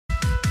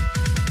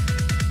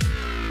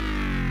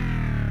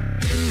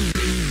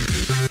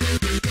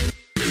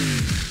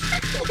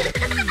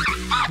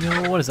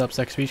Well, what is up,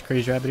 Sex Beast?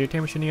 Crazy Rabbit here. Today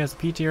I'm showing you guys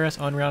the Ptrs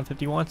on round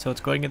 51, so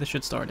let's go ahead and get this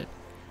shit started.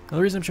 Now,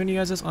 the reason I'm showing you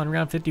guys this on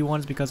round 51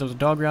 is because there was a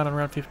dog round on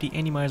round 50,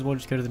 and you might as well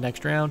just go to the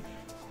next round.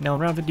 Now,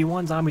 in round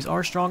 51, zombies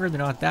are stronger. They're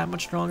not that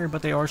much stronger,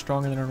 but they are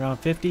stronger than in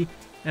round 50.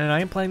 And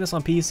I am playing this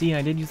on PC, and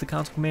I did use the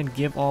console command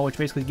give all, which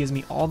basically gives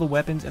me all the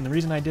weapons. And the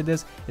reason I did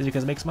this is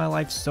because it makes my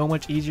life so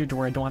much easier to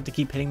where I don't have to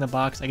keep hitting the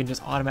box. I can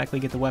just automatically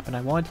get the weapon I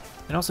want.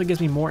 It also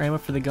gives me more ammo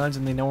for the guns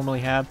than they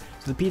normally have.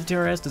 So the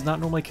Ptrs does not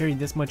normally carry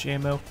this much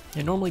ammo.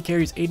 It normally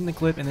carries 8 in the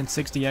clip and then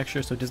 60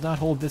 extra, so it does not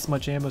hold this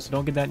much ammo, so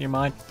don't get that in your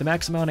mind. The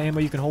max amount of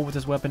ammo you can hold with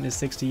this weapon is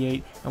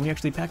 68. And we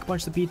actually pack a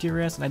punch the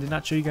Ptrs, and I did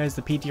not show you guys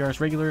the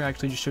Ptrs regular, I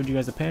actually just showed you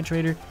guys the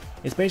penetrator.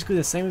 It's basically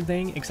the same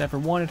thing, except for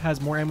 1, it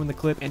has more ammo in the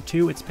clip, and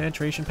 2, its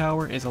penetration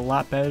power is a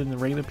lot better than the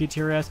regular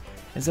Ptrs.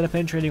 Instead of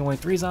penetrating only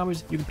 3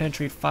 zombies, you can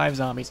penetrate 5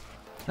 zombies.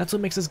 That's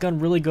what makes this gun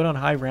really good on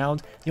high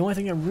rounds. The only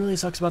thing that really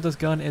sucks about this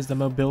gun is the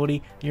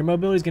mobility. Your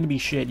mobility is going to be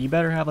shit. You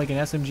better have like an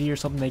SMG or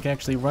something they can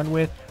actually run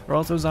with, or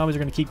else those zombies are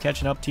going to keep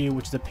catching up to you,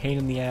 which is a pain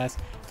in the ass.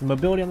 The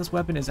mobility on this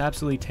weapon is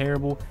absolutely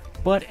terrible,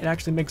 but it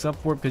actually makes up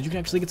for it because you can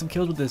actually get some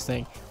kills with this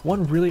thing.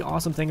 One really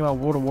awesome thing about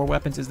World of War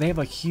weapons is they have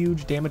a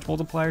huge damage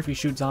multiplier if you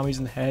shoot zombies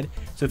in the head.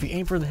 So if you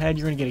aim for the head,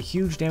 you're going to get a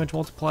huge damage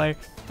multiplier,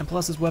 and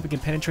plus this weapon can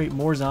penetrate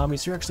more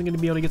zombies, so you're actually going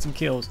to be able to get some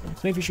kills.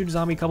 So if you shoot a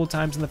zombie a couple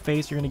times in the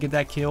face, you're going to get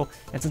that kill,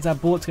 and since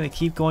that bullet's going to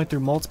keep going through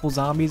multiple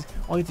zombies,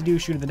 all you have to do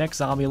is shoot at the next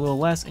zombie a little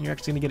less, and you're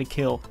actually going to get a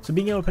kill. So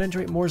being able to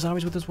penetrate more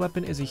zombies with this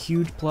weapon is a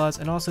huge plus,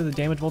 and also the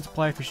damage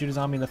multiplier if you shoot a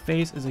zombie in the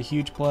face is a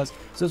huge plus.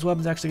 So this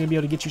weapon's actually going to be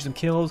able to get you some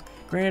kills.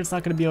 Granted, it's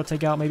not going to be able to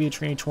take out maybe a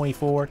train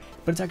 24,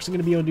 but it's actually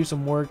going to be able to do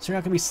some work, so you're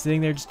not going to be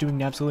sitting there just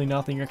doing absolutely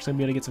nothing. You're actually going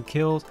to be able to get some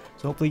kills.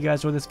 So hopefully you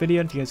guys enjoyed this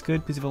video, and if you guys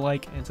could, please leave a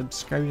like and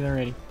subscribe if you haven't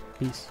already.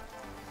 Peace.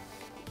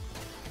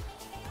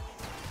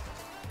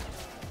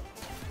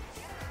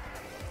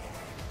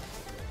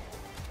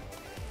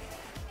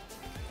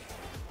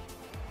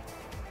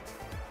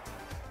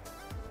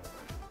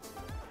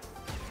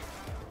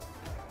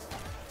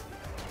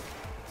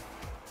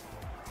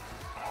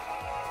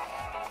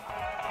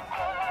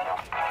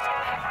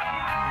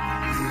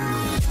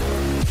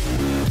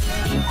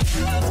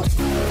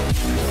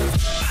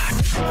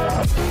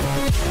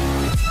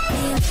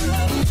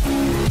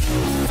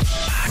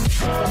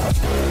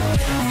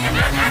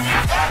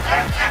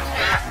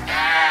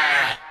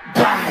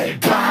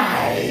 Bye.